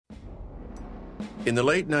In the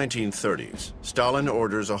late 1930s, Stalin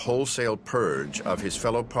orders a wholesale purge of his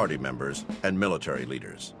fellow party members and military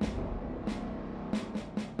leaders.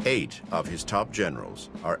 8 of his top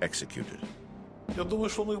generals are executed.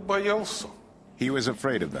 He was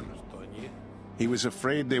afraid of them. He was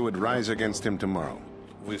afraid they would rise against him tomorrow.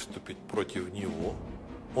 He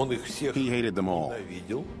hated them all.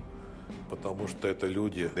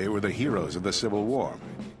 They were the heroes of the Civil War,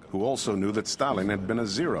 who also knew that Stalin had been a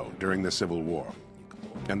zero during the Civil War,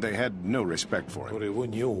 and they had no respect for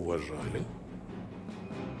him.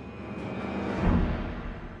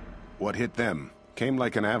 What hit them came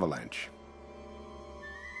like an avalanche.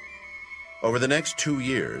 Over the next 2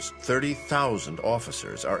 years, 30,000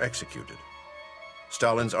 officers are executed.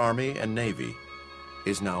 Stalin's army and navy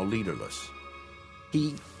is now leaderless.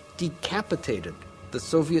 He decapitated the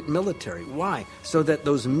Soviet military. Why? So that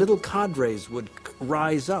those middle cadres would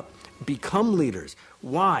rise up, become leaders.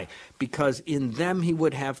 Why? Because in them he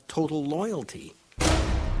would have total loyalty.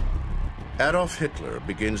 Adolf Hitler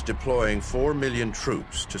begins deploying 4 million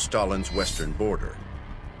troops to Stalin's western border.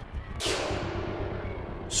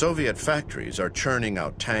 Soviet factories are churning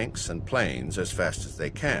out tanks and planes as fast as they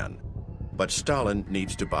can, but Stalin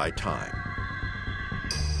needs to buy time.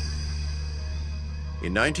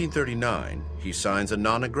 In 1939, he signs a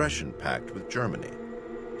non-aggression pact with Germany.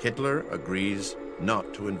 Hitler agrees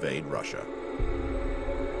not to invade Russia.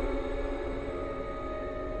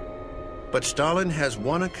 But Stalin has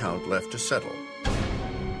one account left to settle.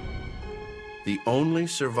 The only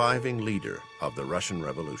surviving leader of the Russian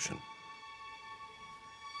Revolution.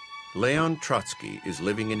 Leon Trotsky is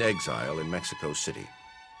living in exile in Mexico City.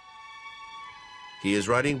 He is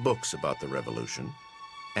writing books about the revolution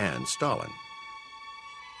and Stalin.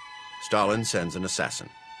 Stalin sends an assassin.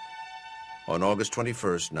 On August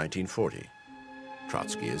 21st, 1940,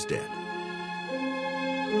 Trotsky is dead.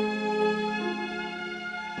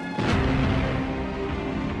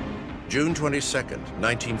 June 22nd,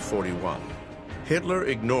 1941. Hitler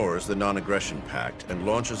ignores the non-aggression pact and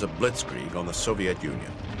launches a blitzkrieg on the Soviet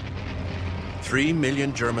Union. 3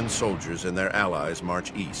 million German soldiers and their allies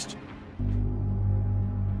march east.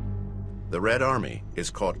 The Red Army is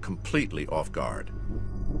caught completely off guard.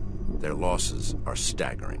 Their losses are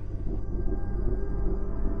staggering.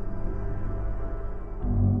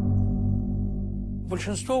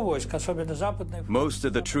 Most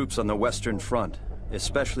of the troops on the Western Front,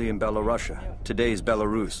 especially in Belarusia, today's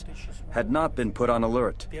Belarus, had not been put on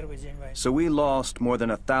alert. So we lost more than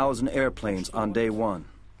 1,000 airplanes on day one.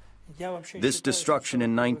 This destruction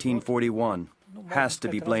in 1941 has to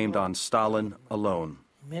be blamed on Stalin alone.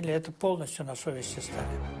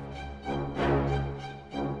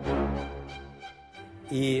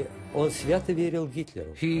 He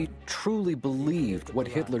truly believed what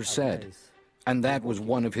Hitler said, and that was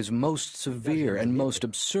one of his most severe and most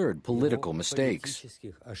absurd political mistakes,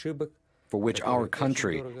 for which our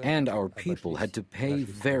country and our people had to pay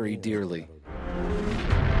very dearly.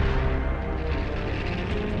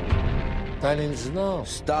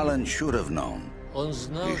 Stalin should have known.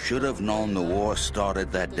 He should have known the war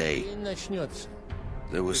started that day.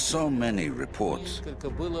 There were so many reports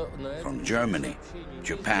from Germany,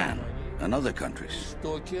 Japan, and other countries.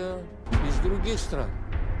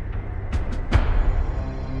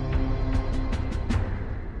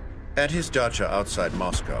 At his dacha outside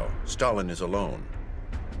Moscow, Stalin is alone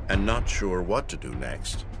and not sure what to do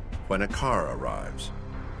next when a car arrives.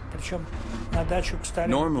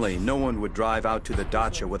 Normally, no one would drive out to the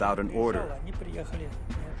dacha without an order.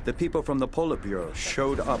 The people from the Politburo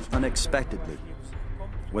showed up unexpectedly.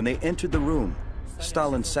 When they entered the room,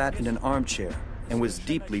 Stalin sat in an armchair and was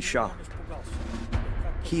deeply shocked.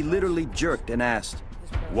 He literally jerked and asked,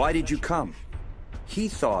 "Why did you come?" He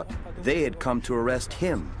thought they had come to arrest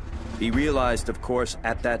him. He realized, of course,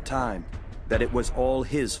 at that time, that it was all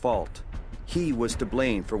his fault. He was to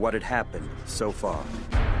blame for what had happened so far.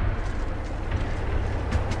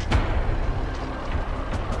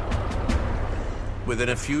 Within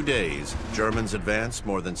a few days, Germans advanced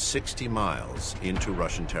more than 60 miles into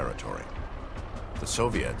Russian territory. The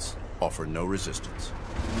Soviets offer no resistance.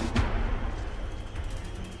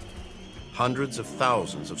 Hundreds of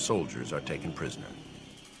thousands of soldiers are taken prisoner.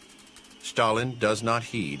 Stalin does not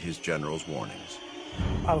heed his general's warnings.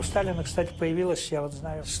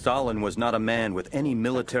 Stalin was not a man with any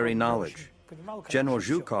military knowledge. General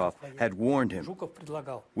Zhukov had warned him,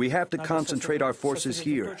 "We have to concentrate our forces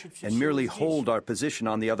here and merely hold our position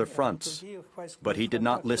on the other fronts." But he did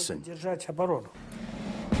not listen.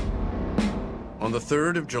 On the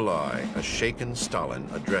 3rd of July, a shaken Stalin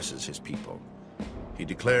addresses his people. He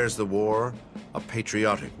declares the war a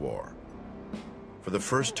patriotic war. For the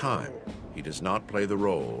first time, he does not play the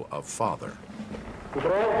role of father.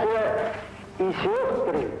 Братья и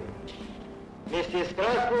сестры, вместе с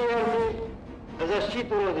Красной Армией на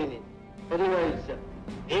защиту Родины поднимается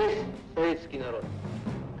весь советский народ.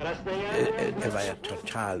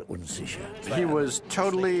 He was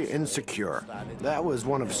totally insecure. That was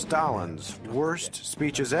one of Stalin's worst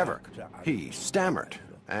speeches ever. He stammered,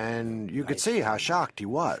 and you could see how shocked he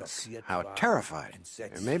was, how terrified.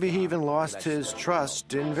 And maybe he even lost his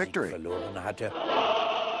trust in victory.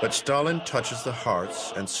 But Stalin touches the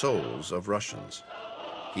hearts and souls of Russians.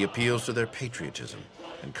 He appeals to their patriotism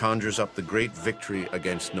and conjures up the great victory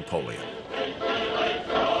against Napoleon.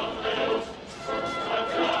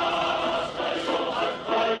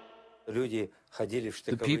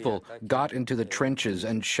 The people got into the trenches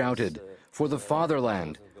and shouted, "For the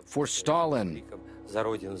fatherland, for Stalin."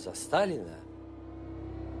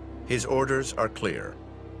 His orders are clear.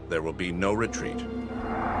 There will be no retreat.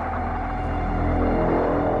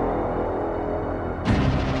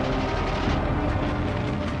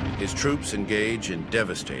 His troops engage in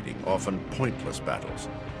devastating, often pointless battles,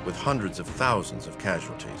 with hundreds of thousands of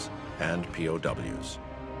casualties and POWs.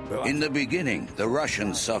 In the beginning, the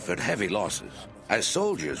Russians suffered heavy losses. As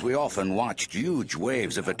soldiers, we often watched huge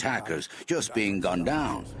waves of attackers just being gunned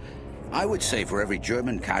down. I would say for every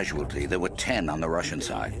German casualty, there were 10 on the Russian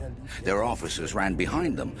side. Their officers ran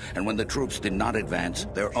behind them, and when the troops did not advance,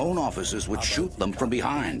 their own officers would shoot them from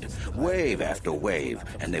behind, wave after wave,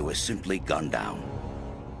 and they were simply gunned down.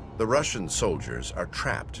 The Russian soldiers are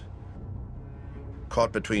trapped,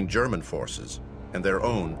 caught between German forces and their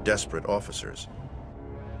own desperate officers.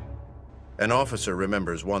 An officer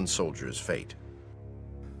remembers one soldier's fate.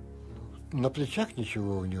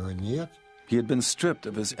 He had been stripped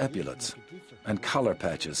of his epaulets and collar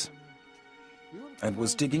patches and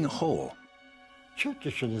was digging a hole.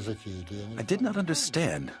 I did not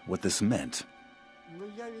understand what this meant.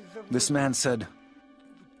 This man said,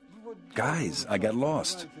 "Guys, I got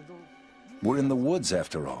lost. We're in the woods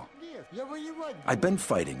after all. I've been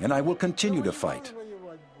fighting and I will continue to fight."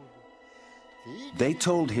 They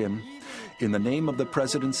told him, "In the name of the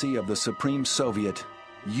presidency of the Supreme Soviet,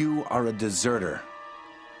 you are a deserter."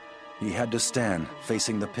 He had to stand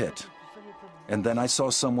facing the pit. And then I saw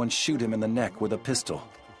someone shoot him in the neck with a pistol.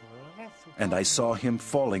 And I saw him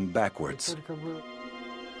falling backwards.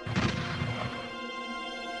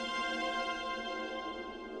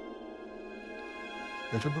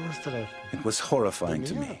 It was horrifying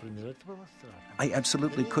to me. I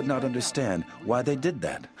absolutely could not understand why they did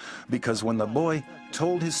that, because when the boy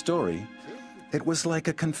told his story, it was like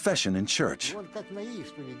a confession in church.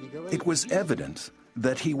 It was evident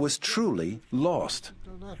that he was truly lost.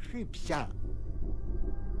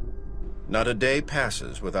 Not a day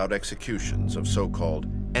passes without executions of so-called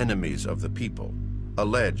enemies of the people,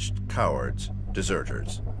 alleged cowards,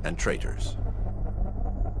 deserters, and traitors.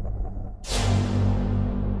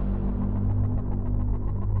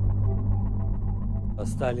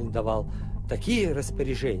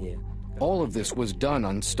 All of this was done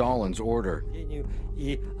on Stalin's order.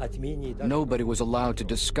 Nobody was allowed to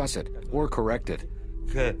discuss it or correct it.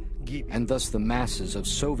 And thus the masses of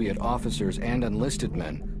Soviet officers and enlisted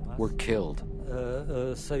men were killed.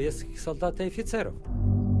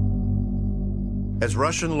 As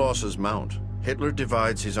Russian losses mount, Hitler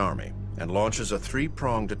divides his army and launches a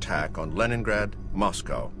three-pronged attack on Leningrad,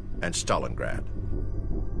 Moscow, and Stalingrad.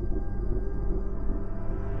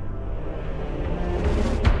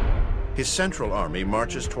 His Central Army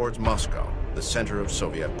marches towards Moscow, the center of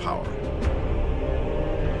Soviet power.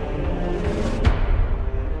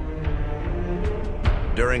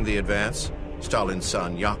 During the advance, Stalin's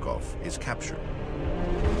son Yakov is captured.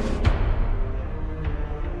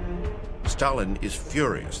 Stalin is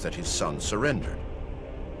furious that his son surrendered.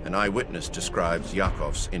 An eyewitness describes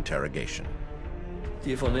Yakov's interrogation.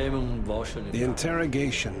 The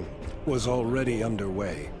interrogation was already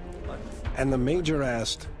underway, and the major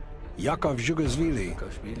asked, "Yakov Zhugashvili,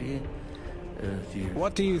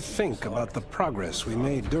 what do you think about the progress we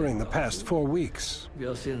made during the past 4 weeks?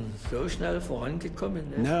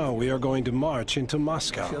 Now we are going to march into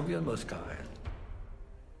Moscow."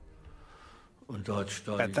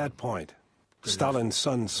 At that point, Stalin's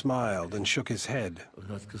son smiled and shook his head.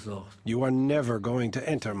 "You are never going to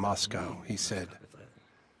enter Moscow," he said.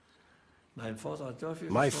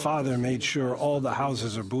 "My father made sure all the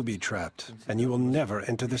houses are booby-trapped, and you will never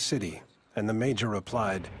enter the city." And the major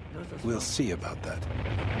replied, "We'll see about that."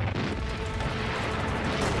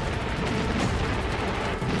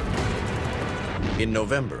 In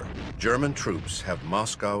November, German troops have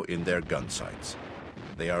Moscow in their gun sights.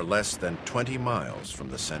 They are less than 20 miles from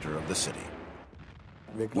the center of the city.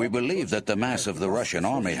 We believed that the mass of the Russian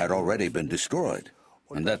army had already been destroyed,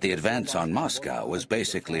 and that the advance on Moscow was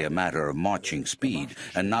basically a matter of marching speed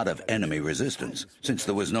and not of enemy resistance. Since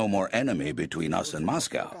there was no more enemy between us and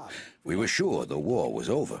Moscow, we were sure the war was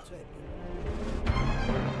over.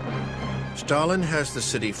 Stalin has the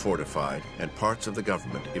city fortified and parts of the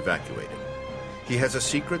government evacuated. He has a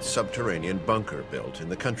secret subterranean bunker built in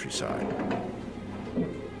the countryside,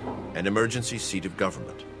 an emergency seat of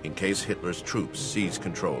government in case Hitler's troops seize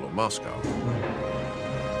control of Moscow.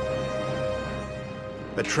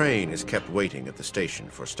 A train is kept waiting at the station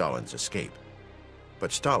for Stalin's escape,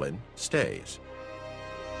 but Stalin stays.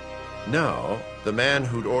 Now, the man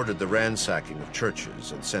who'd ordered the ransacking of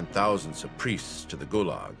churches and sent thousands of priests to the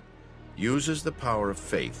Gulag uses the power of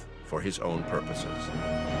faith for his own purposes.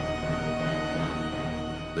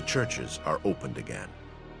 The churches are opened again.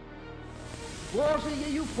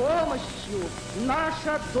 Божиею помощью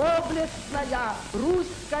наша доблестная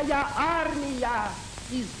русская армия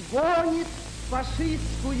изгонит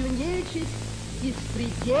фашистскую нечисть из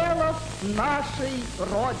пределов нашей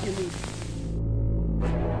Родины.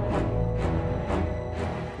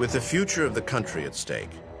 With the future of the country at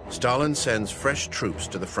stake, Stalin sends fresh troops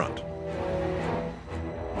to the front.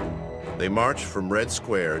 They march from Red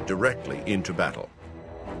Square directly into battle.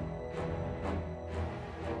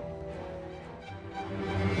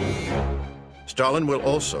 Stalin will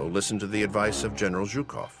also listen to the advice of General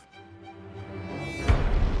Zhukov.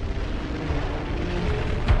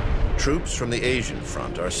 Troops from the Asian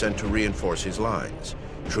front are sent to reinforce his lines,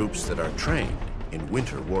 troops that are trained in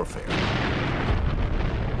winter warfare.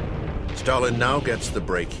 Stalin now gets the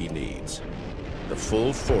break he needs. The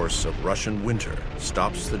full force of Russian winter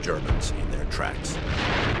stops the Germans in their tracks.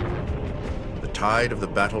 The tide of the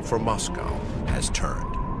battle for Moscow has turned.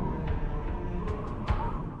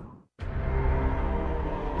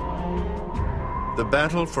 The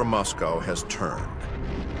battle for Moscow has turned.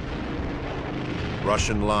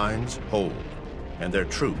 Russian lines hold, and their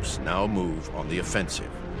troops now move on the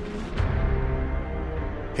offensive.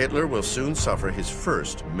 Hitler will soon suffer his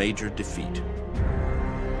first major defeat.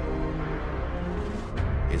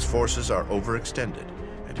 His forces are overextended,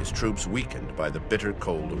 and his troops weakened by the bitter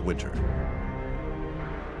cold of winter.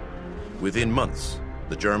 Within months,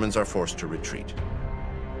 the Germans are forced to retreat.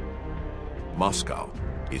 Moscow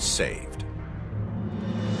is saved.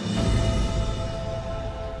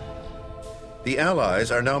 The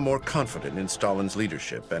Allies are now more confident in Stalin's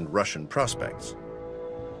leadership and Russian prospects.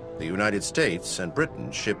 The United States and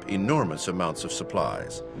Britain ship enormous amounts of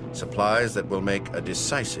supplies, supplies that will make a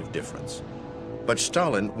decisive difference. But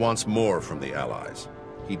Stalin wants more from the Allies.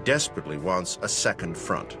 He desperately wants a second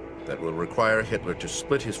front that will require Hitler to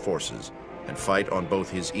split his forces and fight on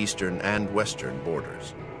both his eastern and western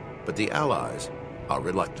borders. But the Allies are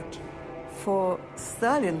reluctant. For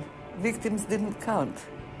Stalin, victims didn't count.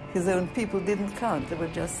 His own people didn't count. They were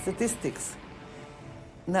just statistics.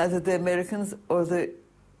 Neither the Americans or the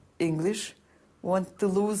English want to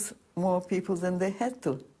lose more people than they had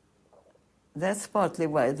to. That's partly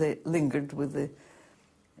why they lingered with the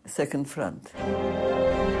second front.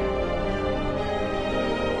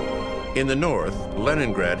 In the north,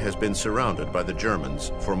 Leningrad has been surrounded by the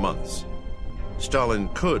Germans for months. Stalin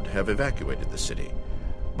could have evacuated the city,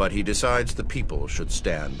 but he decides the people should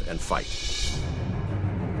stand and fight.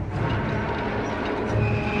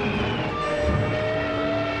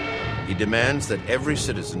 He demands that every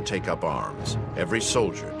citizen take up arms, every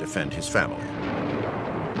soldier defend his family.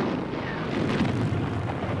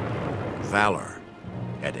 Valor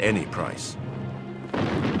at any price.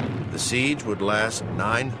 The siege would last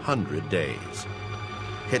 900 days.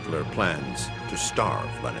 Hitler plans to starve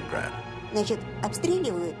Leningrad.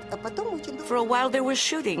 For a while there was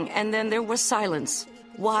shooting, and then there was silence.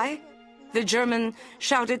 Why? The German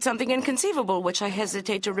shouted something inconceivable, which I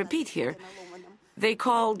hesitate to repeat here. They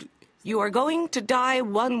called, "You are going to die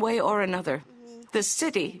one way or another. The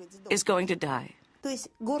city is going to die."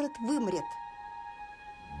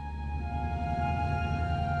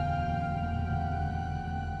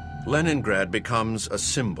 Leningrad becomes a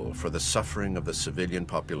symbol for the suffering of the civilian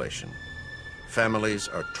population. Families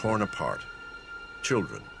are torn apart.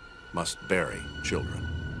 Children must bury children.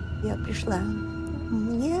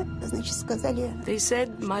 They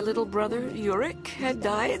said my little brother, Yurik, had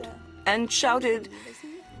died and shouted,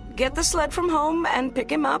 "Get the sled from home and pick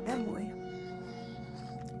him up."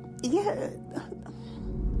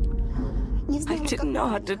 I didn't know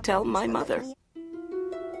how to tell my mother.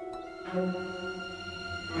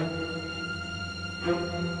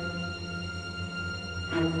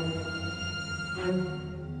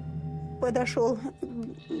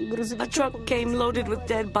 A truck came loaded with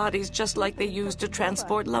dead bodies just like they used to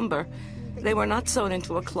transport lumber. They were not sewn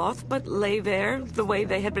into a cloth, but lay there the way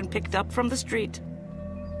they had been picked up from the street.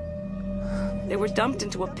 They were dumped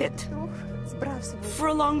into a pit. For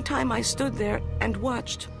a long time I stood there and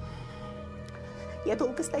watched.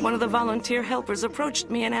 One of the volunteer helpers approached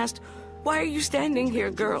me and asked, "Why are you standing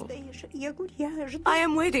here, girl?" "I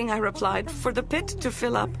am waiting," I replied, "for the pit to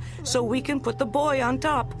fill up so we can put the boy on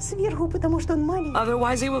top.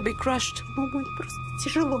 Otherwise he will be crushed."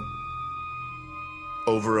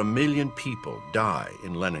 Over 1 million people die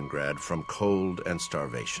in Leningrad from cold and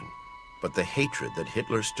starvation. But the hatred that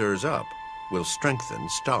Hitler stirs up will strengthen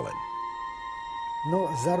Stalin.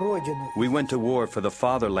 We went to war for the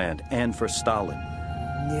fatherland and for Stalin.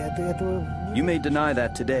 You may deny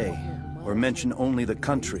that today, or mention only the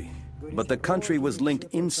country, but the country was linked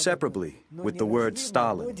inseparably with the word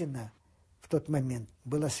Stalin.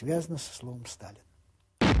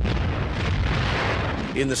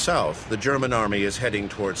 In the south, the German army is heading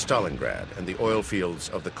towards Stalingrad and the oil fields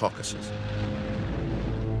of the Caucasus.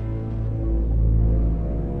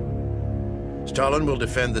 Stalin will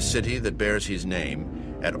defend the city that bears his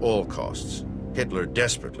name at all costs. Hitler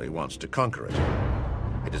desperately wants to conquer it.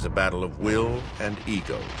 It is a battle of will and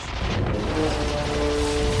egos.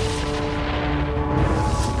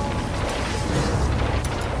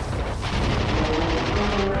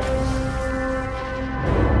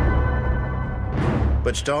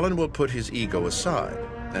 But Stalin will put his ego aside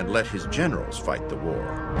and let his generals fight the war.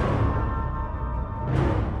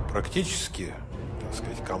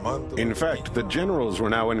 In fact, the generals were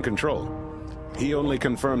now in control. He only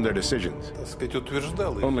confirmed their decisions.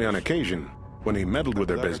 Only on occasion, when he meddled with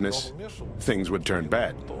their business, things would turn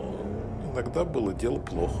bad.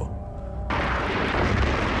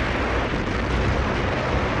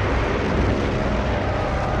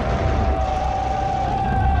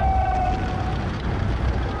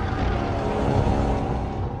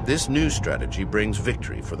 This new strategy brings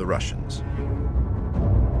victory for the Russians.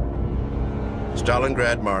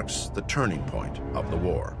 Stalingrad marks the turning point of the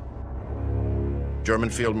war. German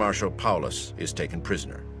Field Marshal Paulus is taken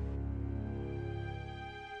prisoner.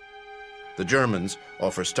 The Germans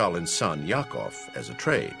offer Stalin's son Yakov as a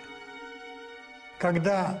trade.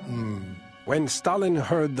 When Stalin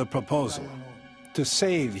heard the proposal to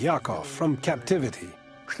save Yakov from captivity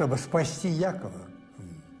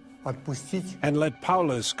and let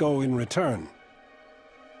Paulus go in return,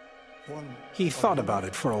 he thought about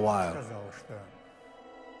it for a while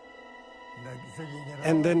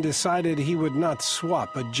and then decided he would not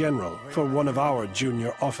swap a general for one of our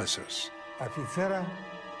junior officers.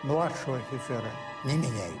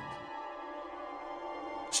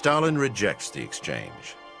 Stalin rejects the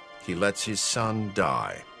exchange. He lets his son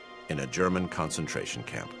die in a German concentration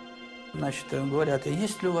camp. I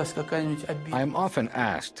am often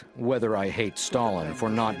asked whether I hate Stalin for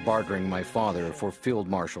not bartering my father for Field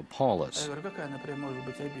Marshal Paulus.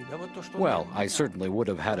 Well, I certainly would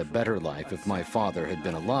have had a better life if my father had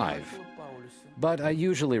been alive. But I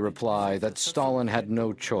usually reply that Stalin had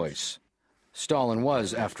no choice. Stalin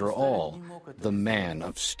was, after all, the man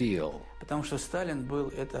of steel.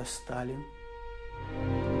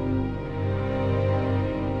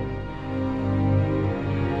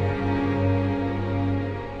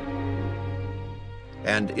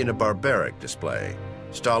 And in a barbaric display,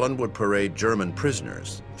 Stalin would parade German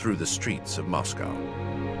prisoners through the streets of Moscow.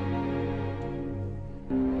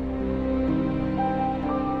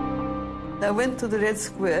 I went to the Red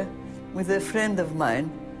Square with a friend of mine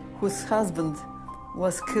whose husband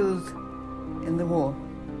was killed in the war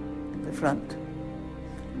at the front.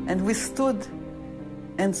 And we stood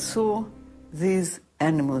and saw these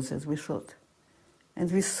animals, as we thought.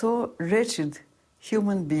 And we saw wretched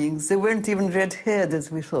human beings. They weren't even red-haired,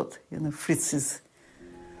 as we thought, Fritzes.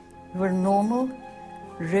 They were normal,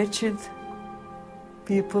 wretched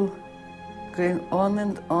people going on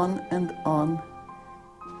and on and on.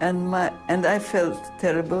 And I felt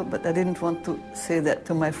terrible, but I didn't want to say that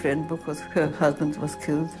to my friend because her husband was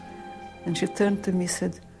killed. And she turned to me and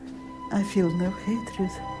said, "I feel no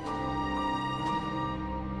hatred."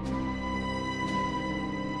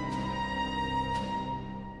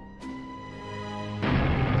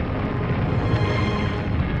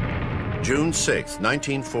 June 6,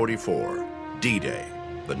 1944, D-Day,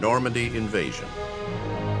 the Normandy invasion.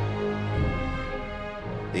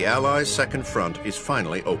 The Allies' second front is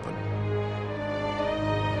finally open.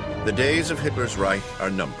 The days of Hitler's Reich are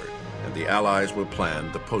numbered, and the Allies will plan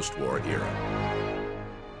the post-war era.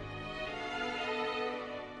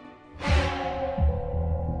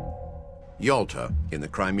 Yalta in the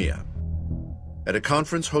Crimea. At a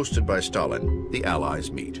conference hosted by Stalin, the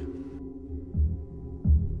Allies meet.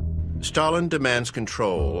 Stalin demands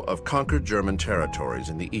control of conquered German territories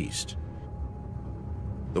in the east.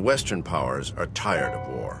 The Western powers are tired of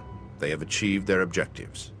war. They have achieved their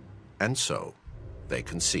objectives, and so they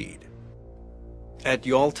concede. At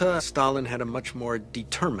Yalta, Stalin had a much more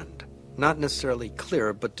determined, not necessarily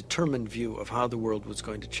clear, but determined view of how the world was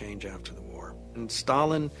going to change after the war. And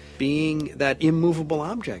Stalin, being that immovable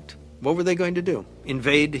object, what were they going to do?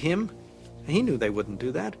 Invade him? He knew they wouldn't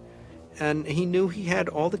do that. And he knew he had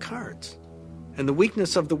all the cards. And the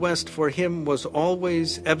weakness of the West for him was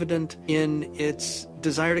always evident in its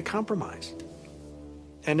desire to compromise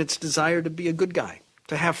and its desire to be a good guy,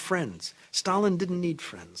 to have friends. Stalin didn't need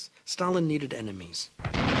friends. Stalin needed enemies.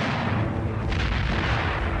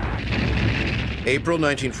 April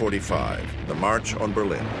 1945, the March on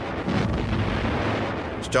Berlin.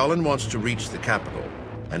 Stalin wants to reach the capital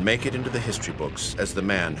and make it into the history books as the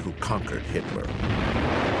man who conquered Hitler.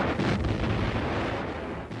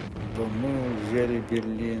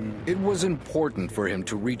 It was important for him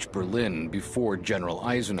to reach Berlin before General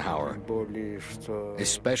Eisenhower,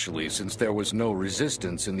 especially since there was no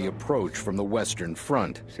resistance in the approach from the Western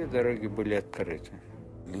Front.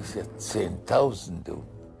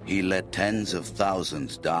 He let tens of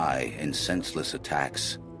thousands die in senseless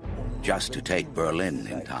attacks just to take Berlin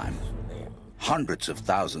in time. Hundreds of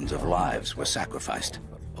thousands of lives were sacrificed,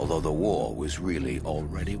 although the war was really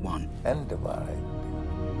already won.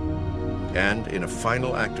 And in a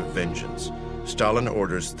final act of vengeance, Stalin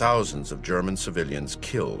orders thousands of German civilians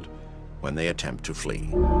killed when they attempt to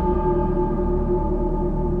flee.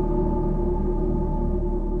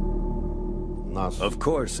 Of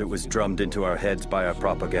course, it was drummed into our heads by our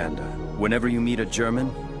propaganda. Whenever you meet a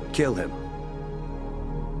German, kill him.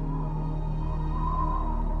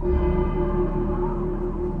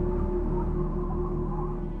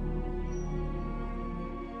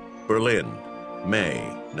 Berlin, May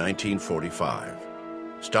 1945.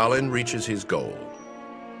 Stalin reaches his goal.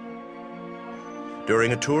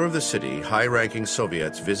 During a tour of the city, high-ranking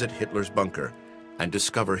Soviets visit Hitler's bunker and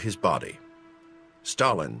discover his body.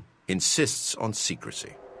 Stalin insists on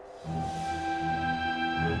secrecy.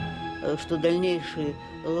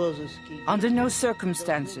 Under no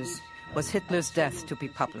circumstances was Hitler's death to be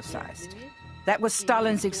publicized. That was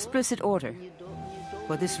Stalin's explicit order.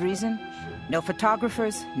 For this reason, no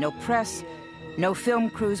photographers, no press, no film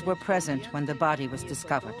crews were present when the body was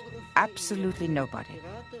discovered. Absolutely nobody.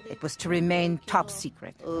 It was to remain top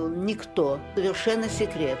secret.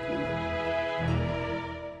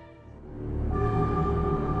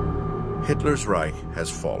 Hitler's Reich has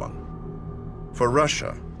fallen. For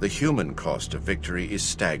Russia, the human cost of victory is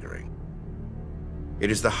staggering.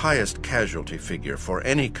 It is the highest casualty figure for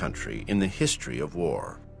any country in the history of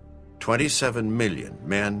war. 27 million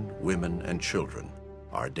men, women, and children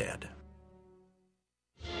are dead.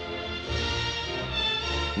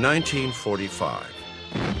 1945.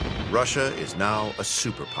 Russia is now a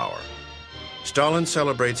superpower. Stalin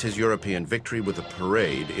celebrates his European victory with a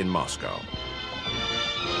parade in Moscow.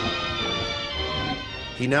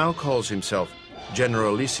 He now calls himself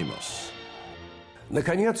Generalissimus.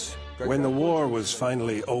 When the war was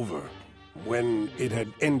finally over, when it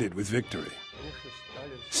had ended with victory,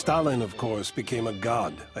 Stalin, of course, became a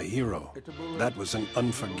god, a hero. That was an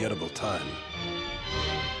unforgettable time.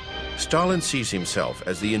 Stalin sees himself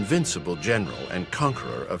as the invincible general and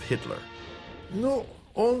conqueror of Hitler.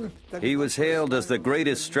 He was hailed as the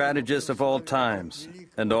greatest strategist of all times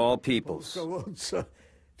and all peoples.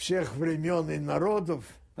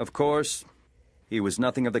 Of course, he was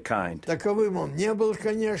nothing of the kind.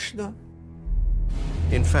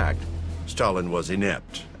 In fact, Stalin was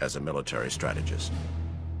inept as a military strategist.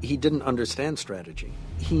 He didn't understand strategy.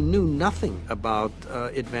 He knew nothing about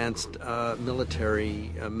advanced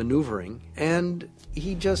military maneuvering, and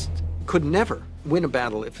he just could never win a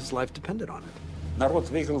battle if his life depended on it.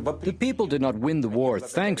 The people did not win the war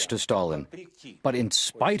thanks to Stalin, but in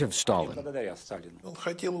spite of Stalin.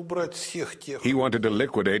 He wanted to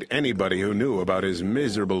liquidate anybody who knew about his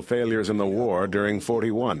miserable failures in the war during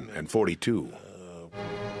 41 and 42.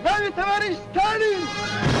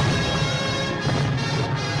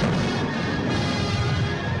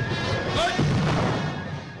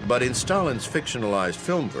 But in Stalin's fictionalized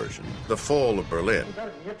film version, The Fall of Berlin,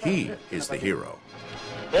 he is the hero.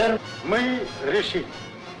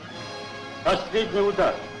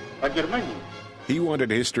 He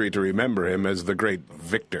wanted history to remember him as the great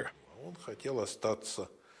victor.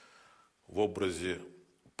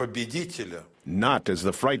 Not as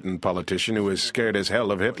the frightened politician who was scared as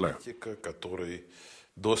hell of Hitler.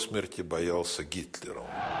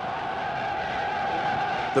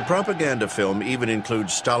 The propaganda film even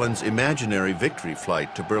includes Stalin's imaginary victory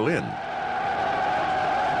flight to Berlin.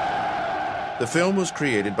 The film was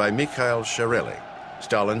created by Mikhail Shcherely,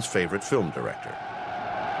 Stalin's favorite film director.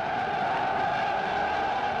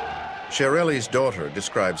 Shcherely's daughter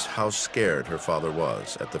describes how scared her father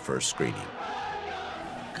was at the first screening.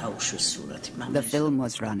 The film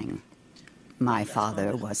was running. My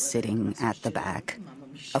father was sitting at the back.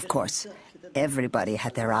 Of course, everybody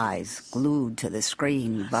had their eyes glued to the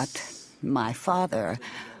screen, but my father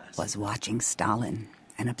was watching Stalin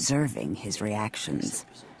and observing his reactions.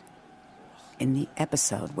 In the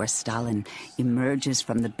episode where Stalin emerges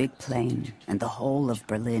from the big plane and the whole of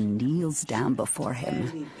Berlin kneels down before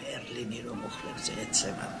him,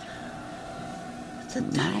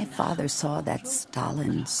 my father saw that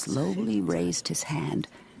Stalin slowly raised his hand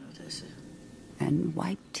and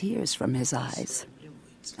wiped tears from his eyes.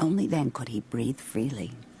 Only then could he breathe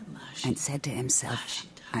freely and said to himself,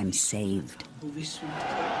 "I'm saved."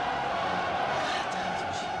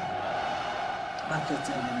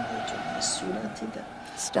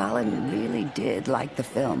 Stalin really did like the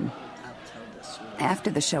film.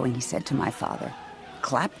 After the showing, he said to my father,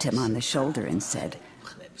 clapped him on the shoulder and said,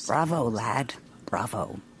 "Bravo, lad,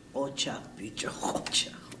 bravo."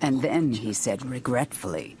 And then he said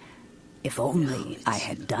regretfully, "If only I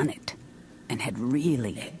had done it and had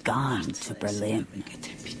really gone to Berlin."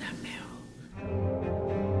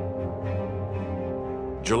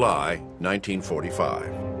 July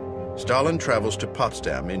 1945. Stalin travels to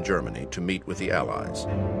Potsdam in Germany to meet with the Allies.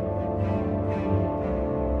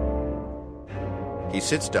 He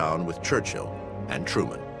sits down with Churchill and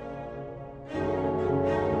Truman.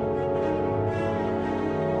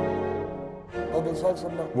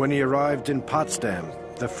 When he arrived in Potsdam,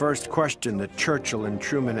 the first question that Churchill and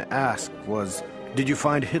Truman asked was, "Did you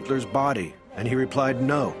find Hitler's body?" And he replied,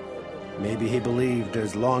 "No." Maybe he believed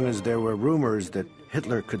as long as there were rumors that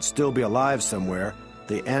Hitler could still be alive somewhere,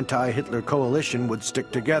 the anti-Hitler coalition would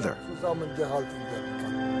stick together.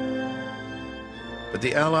 But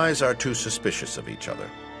the Allies are too suspicious of each other,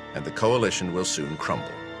 and the coalition will soon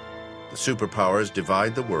crumble. The superpowers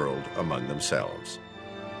divide the world among themselves.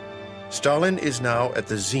 Stalin is now at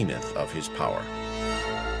the zenith of his power.